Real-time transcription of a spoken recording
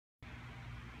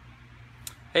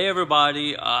Hey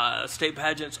everybody, state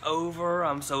pageant's over.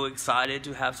 I'm so excited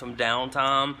to have some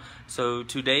downtime. So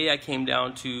today I came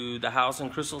down to the house in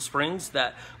Crystal Springs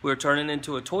that we're turning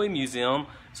into a toy museum.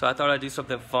 So I thought I'd do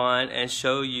something fun and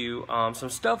show you some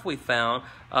stuff we found.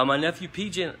 My nephew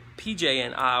PJ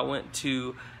and I went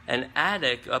to an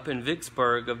attic up in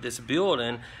Vicksburg of this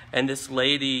building, and this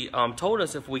lady told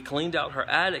us if we cleaned out her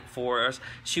attic for us,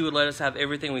 she would let us have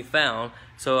everything we found.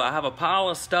 So I have a pile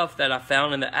of stuff that I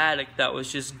found in the attic that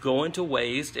was just going to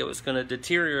waste. It was going to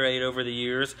deteriorate over the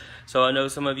years. So I know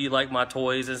some of you like my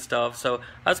toys and stuff. So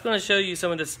I was going to show you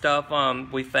some of the stuff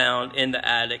we found in the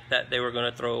attic that they were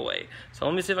going to throw away. So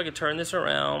let me see if I can turn this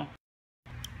around.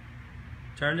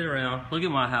 Turned it around. Look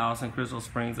at my house in Crystal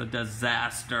Springs, a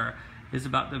disaster. It's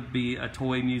about to be a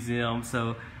toy museum,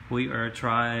 so we are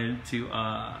trying to,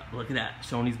 look at that,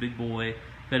 Shoney's big boy.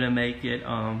 Gonna make it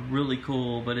really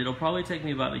cool, but it'll probably take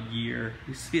me about a year.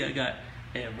 You see, I got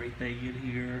everything in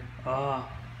here.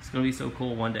 It's gonna be so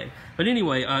cool one day. But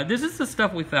anyway, this is the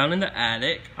stuff we found in the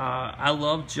attic. I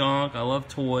love junk, I love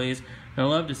toys, and I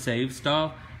love to save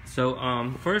stuff.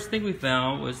 So first thing we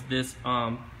found was this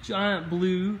giant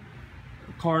blue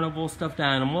carnival stuffed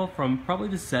animal from probably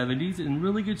the 70s, in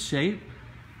really good shape.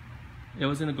 It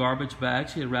was in a garbage bag.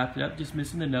 She had wrapped it up, just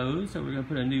missing the nose, so we're gonna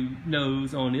put a new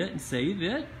nose on it and save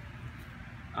it.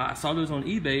 I saw those on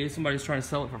eBay. Somebody's trying to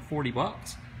sell it for 40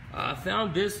 bucks. I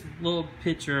found this little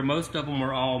picture. Most of them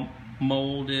were all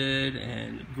molded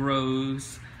and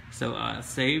gross, so I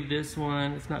saved this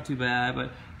one. It's not too bad,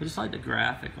 but I just like the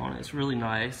graphic on it. It's really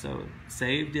nice, so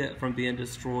saved it from being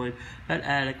destroyed. That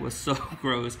attic was so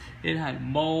gross. It had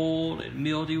mold and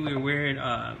mildew. We were wearing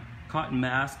a cotton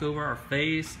mask over our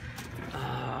face.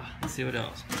 Let's see what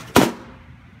else.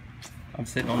 I'm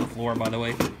sitting on the floor, by the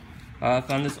way. I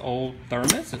found this old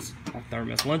thermos. It's a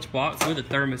thermos lunchbox with a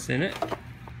thermos in it.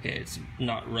 It's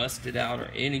not rusted out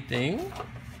or anything.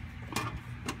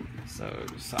 So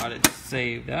decided to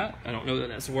save that. I don't know that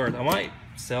that's worth. I might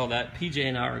sell that. PJ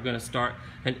and I are going to start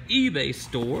an eBay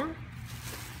store.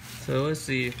 So let's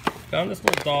see. Found this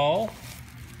little doll.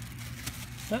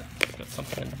 Oh, got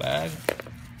something in the bag.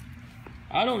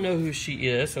 I don't know who she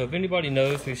is, so if anybody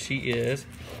knows who she is,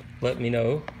 let me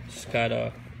know. She's got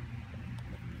a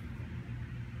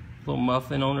little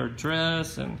muffin on her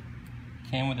dress, and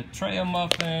came with a tray of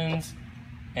muffins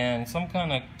and some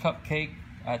kind of cupcake.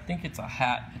 I think it's a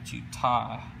hat that you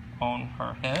tie on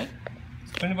her head.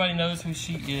 So if anybody knows who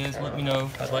she is, let me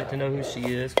know. I'd like to know who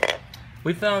she is.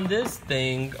 We found this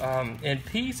thing in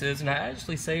pieces, and I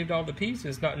actually saved all the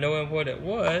pieces, not knowing what it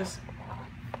was.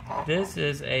 This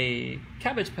is a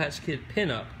Cabbage Patch Kid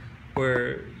pinup,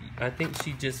 where I think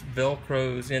she just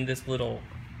Velcros in this little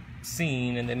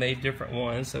scene, and they made different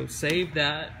ones. So saved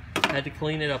that. Had to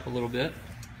clean it up a little bit.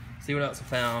 See what else I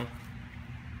found.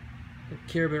 A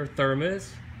Care Bear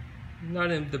thermos.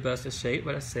 Not in the best of shape,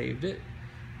 but I saved it.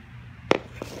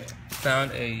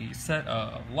 Found a set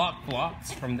of lock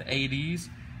blocks from the 80s,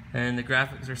 and the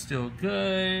graphics are still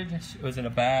good. It was in a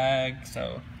bag,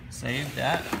 so saved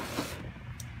that.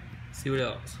 See what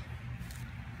else.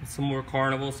 Some more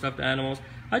carnival stuffed animals.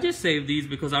 I just saved these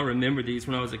because I remember these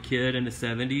when I was a kid in the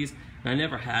 70s, and I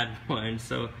never had one,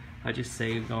 so I just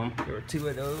saved them. There were two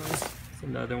of those. That's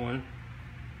another one.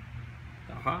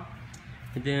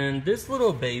 And then this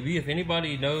little baby, if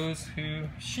anybody knows who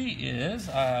she is,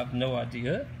 I have no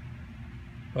idea.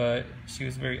 But she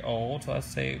was very old, so I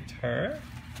saved her.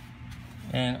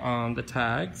 And on the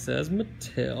tag says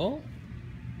Mattel.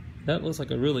 That looks like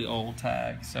a really old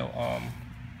tag, so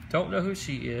don't know who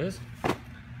she is.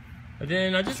 But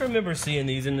then I just remember seeing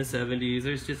these in the 70s.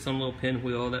 There's just some little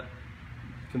pinwheel that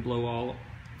can blow all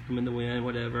them in the wind,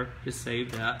 whatever. Just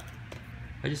saved that.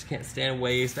 I just can't stand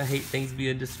waste. I hate things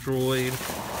being destroyed.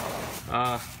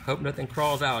 Hope nothing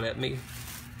crawls out at me.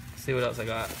 Let's see what else I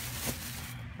got.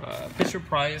 Fisher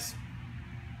Price.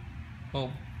 Oh,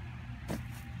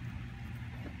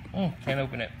 can't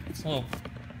open it. It's a little,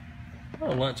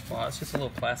 not a lunchbox, just a little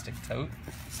plastic tote.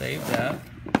 Save that.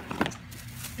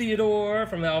 Theodore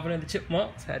from Alvin and the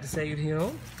Chipmunks. Had to save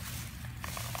him.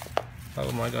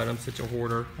 Oh my God, I'm such a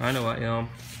hoarder. I know I am.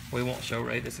 We won't show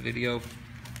Ray this video.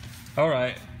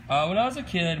 Alright, when I was a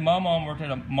kid, my mom worked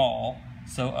at a mall,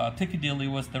 so Piccadilly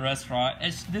was the restaurant,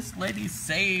 and this lady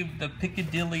saved the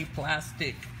Piccadilly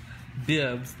plastic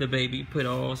bibs the baby put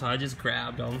on, so I just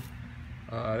grabbed them.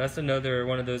 That's another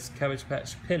one of those Cabbage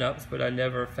Patch pinups, but I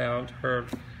never found her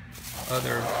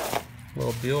other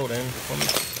little building. Let me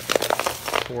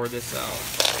pour this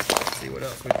out. Let's see what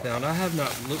else we found. I have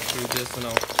not looked through this in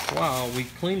a while. We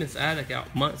cleaned this attic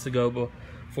out months ago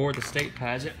before the state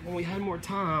pageant when we had more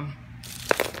time.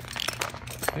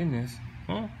 Goodness,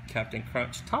 Captain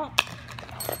Crunch top.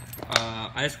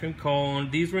 Ice cream cone.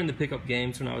 These were in the pickup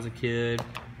games when I was a kid.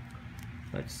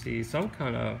 Let's see, some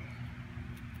kind of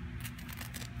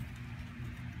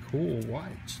cool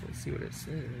watch. Let's see what it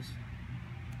says.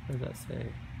 What does that say?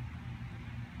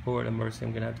 Lord have mercy,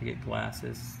 I'm gonna have to get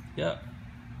glasses. Yep.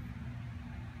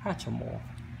 Hatchimal.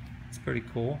 It's pretty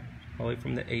cool. Probably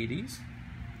from the 80s.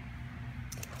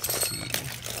 Let's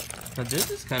see. Now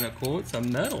this is kind of cool. It's a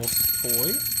metal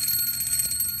toy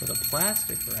with a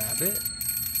plastic rabbit.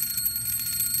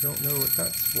 Don't know what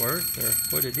that's worth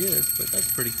or what it is, but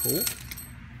that's pretty cool.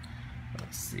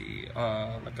 Let's see,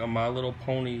 like a My Little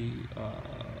Pony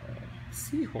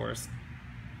seahorse.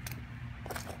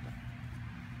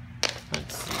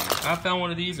 Let's see, I found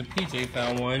one of these and PJ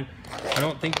found one. I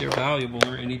don't think they're valuable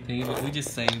or anything, but we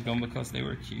just saved them because they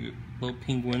were cute. Little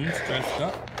penguins dressed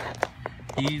up.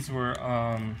 These were,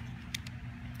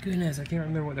 goodness, I can't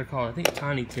remember what they're called. I think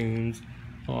Tiny Toons.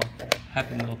 Oh,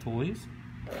 Happy Meal toys.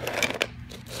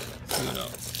 Let's see what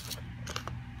else.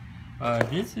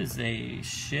 This is a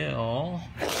shell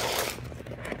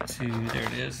to, there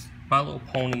it is, My Little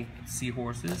Pony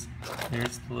seahorses.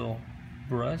 There's the little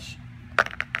brush.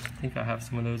 I think I have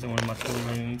some of those in one of my toy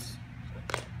rooms.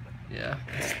 Yeah,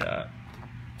 that's that.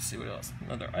 Let's see what else.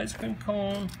 Another ice cream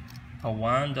cone. A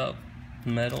wind up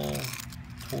metal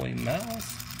toy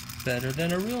mouse. Better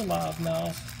than a real live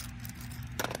mouse.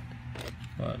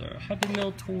 Another Happy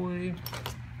Meal toy.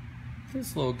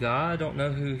 This little guy, I don't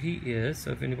know who he is,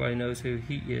 so if anybody knows who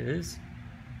he is,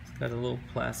 he's got a little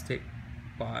plastic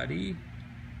body.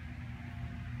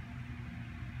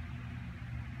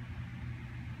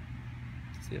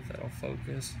 Let's see if that'll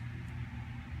focus.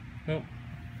 Nope.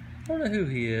 I don't know who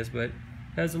he is, but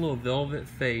has a little velvet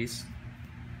face.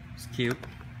 It's cute.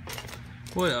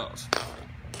 What else?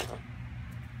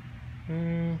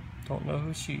 Don't know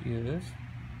who she is.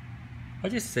 I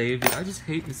just saved it. I just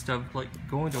hate this stuff like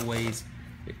going to waste.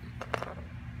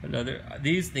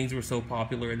 These things were so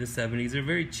popular in the 70s. They're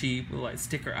very cheap with like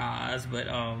sticker eyes, but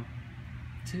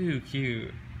too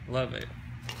cute. Love it.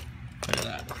 Look at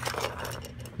that.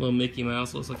 Little Mickey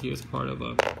Mouse looks like he was part of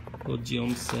a little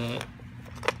gym set.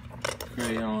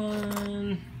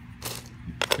 Crayon.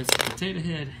 This potato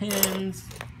head hens.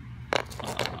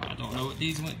 I don't know what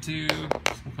these went to.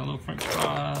 Some kind of little French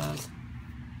fries.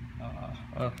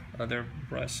 Other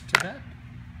brush to that.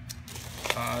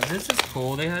 This is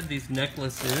cool. They had these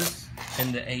necklaces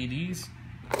in the 80s.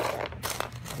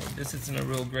 This isn't a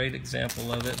real great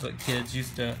example of it, but kids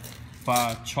used to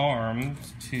buy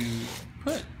charms to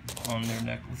put on their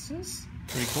necklaces.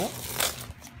 Pretty cool.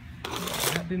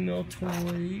 Happy Meal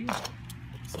toy.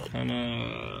 Some kind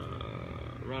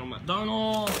of Ronald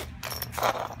McDonald.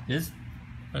 What does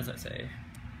that say?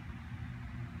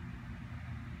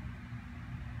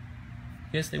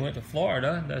 Yes, they went to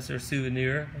Florida. That's their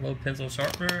souvenir. A little pencil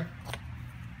sharpener.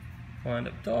 Wind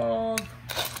up dog.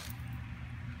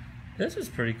 This is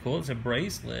pretty cool. It's a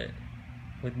bracelet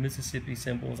with Mississippi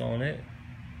symbols on it.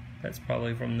 That's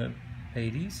probably from the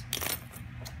 80s.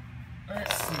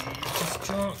 Let's see. Just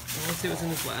junk. Let's see what's in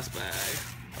this last bag.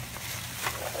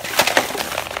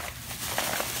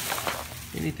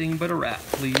 Anything but a rat,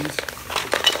 please.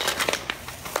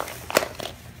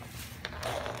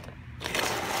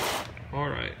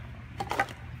 Alright,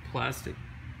 plastic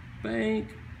bank,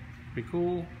 pretty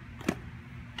cool.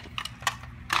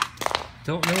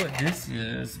 Don't know what this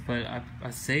is, but I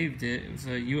saved it. It was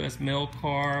a US mail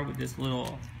car with this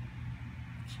little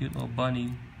cute little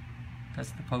bunny.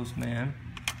 That's the postman.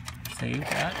 Saved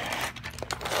that.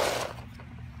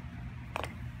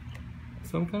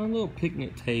 Some kind of little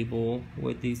picnic table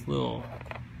with these little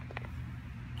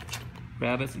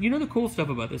rabbits. You know, the cool stuff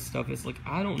about this stuff is like,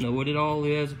 I don't know what it all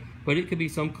is, but it could be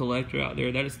some collector out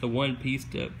there that is the one piece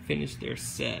to finish their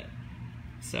set.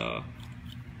 So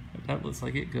that looks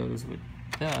like it goes with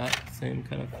that. Same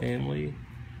kind of family.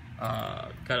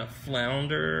 Got a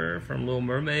flounder from Little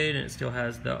Mermaid, and it still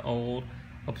has the old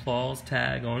applause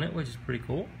tag on it, which is pretty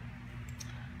cool.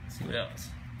 Let's see what else.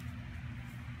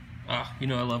 You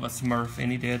know I love a Smurf.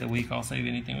 Any day of the week I'll save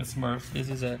anything with Smurf. This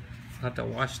is I'll have to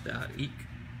wash that. Eek.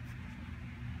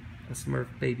 A Smurf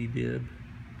baby bib.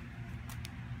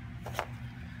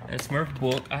 And a Smurf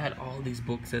book. I had all these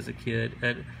books as a kid.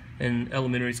 In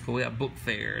elementary school we had book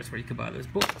fairs where you could buy those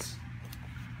books.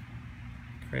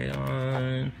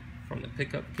 Crayon from the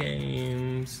pickup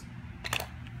games.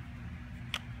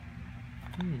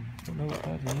 Don't know what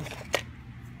that is.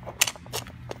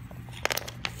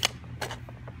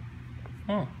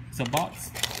 Oh, it's a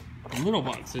box. Little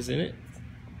boxes in it.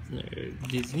 They're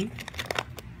Disney.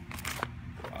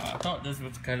 I thought this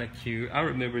was kind of cute. I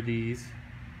remember these.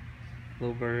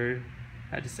 Little bird.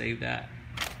 Had to save that.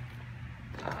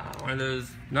 One of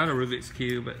those, not a Rubik's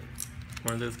Cube, but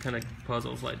one of those kind of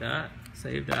puzzles like that.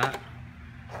 Save that.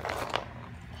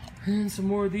 And some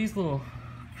more of these little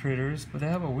critters, but they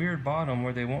have a weird bottom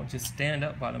where they won't just stand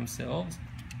up by themselves.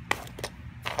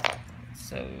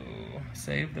 So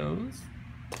save those.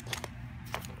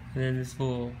 And then this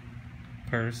little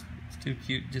purse, it's too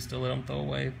cute just to let them throw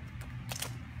away.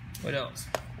 What else?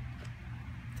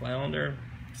 Flounder,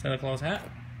 Santa Claus hat,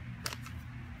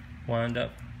 wind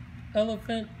up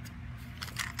elephant.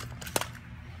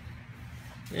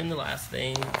 And the last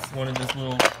thing is one of those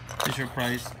little Fisher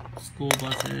Price school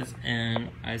buses, and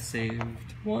I saved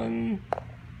 1,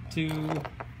 2,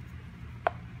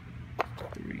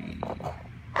 3,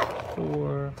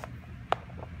 4,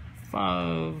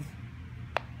 5,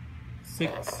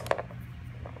 6,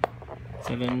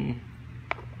 7,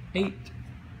 8,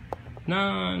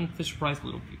 9 Fisher Price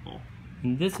little people.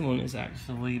 And this one is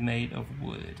actually made of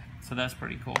wood, so that's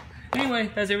pretty cool. Anyway,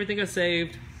 that's everything I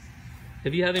saved.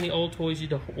 If you have any old toys you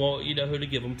don't want, you know who to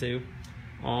give them to.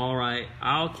 Alright,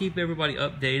 I'll keep everybody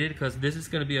updated because this is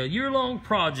going to be a year-long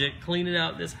project, cleaning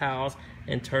out this house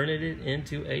and turning it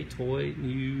into a toy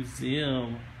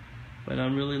museum. But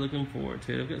I'm really looking forward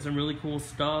to it. I've got some really cool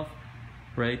stuff.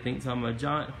 Ray thinks I'm a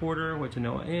giant hoarder, which I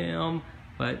know I am,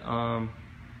 but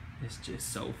it's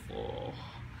just so full.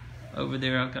 Over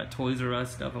there I've got Toys R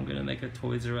Us stuff. I'm going to make a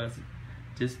Toys R Us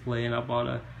display, and I bought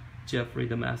a Jeffrey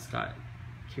the mascot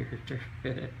character.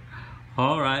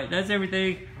 Alright, that's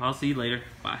everything. I'll see you later.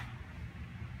 Bye.